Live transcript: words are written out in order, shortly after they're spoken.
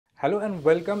Hello and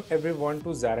welcome everyone to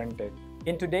ZaranTech.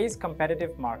 In today's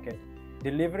competitive market,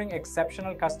 delivering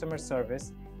exceptional customer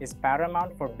service is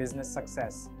paramount for business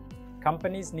success.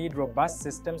 Companies need robust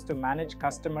systems to manage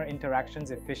customer interactions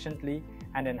efficiently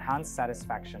and enhance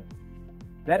satisfaction.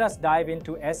 Let us dive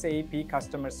into SAP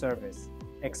Customer Service,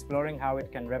 exploring how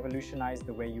it can revolutionize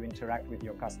the way you interact with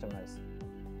your customers.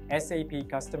 SAP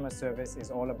Customer Service is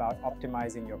all about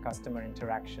optimizing your customer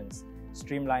interactions,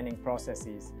 streamlining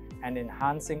processes, and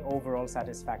enhancing overall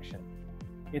satisfaction.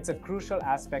 It's a crucial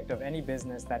aspect of any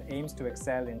business that aims to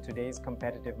excel in today's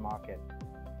competitive market.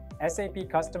 SAP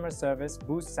Customer Service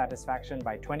boosts satisfaction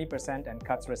by 20% and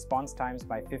cuts response times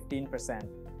by 15%,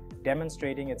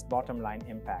 demonstrating its bottom-line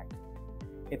impact.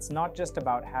 It's not just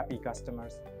about happy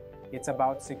customers, it's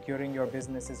about securing your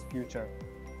business's future.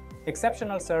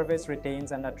 Exceptional service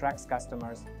retains and attracts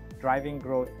customers, driving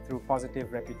growth through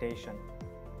positive reputation.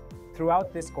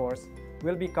 Throughout this course,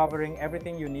 we'll be covering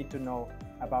everything you need to know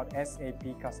about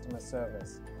SAP Customer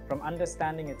Service, from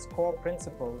understanding its core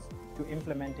principles to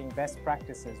implementing best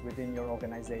practices within your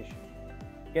organization.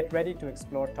 Get ready to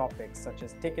explore topics such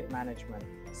as ticket management,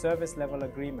 service level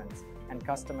agreements, and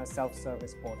customer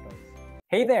self-service portals.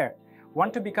 Hey there!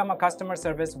 Want to become a customer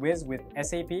service whiz with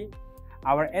SAP?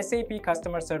 Our SAP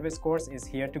Customer Service course is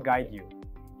here to guide you.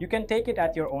 You can take it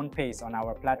at your own pace on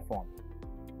our platform.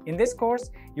 In this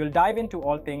course, you'll dive into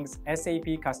all things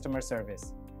SAP Customer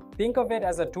Service. Think of it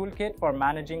as a toolkit for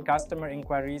managing customer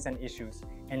inquiries and issues,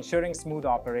 ensuring smooth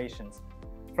operations.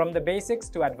 From the basics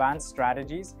to advanced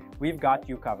strategies, we've got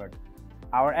you covered.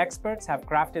 Our experts have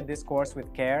crafted this course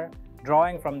with care,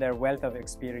 drawing from their wealth of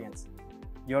experience.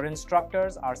 Your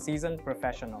instructors are seasoned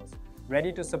professionals,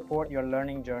 ready to support your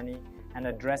learning journey and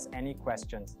address any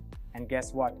questions. And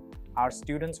guess what? Our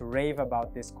students rave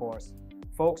about this course.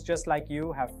 Folks just like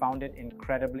you have found it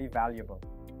incredibly valuable.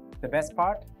 The best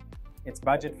part? It's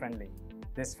budget-friendly.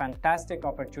 This fantastic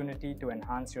opportunity to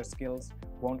enhance your skills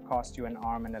won't cost you an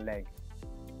arm and a leg.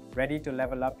 Ready to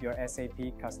level up your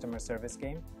SAP customer service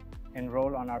game?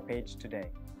 Enroll on our page today.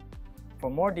 For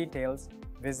more details,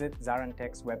 visit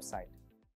ZaranTech's website.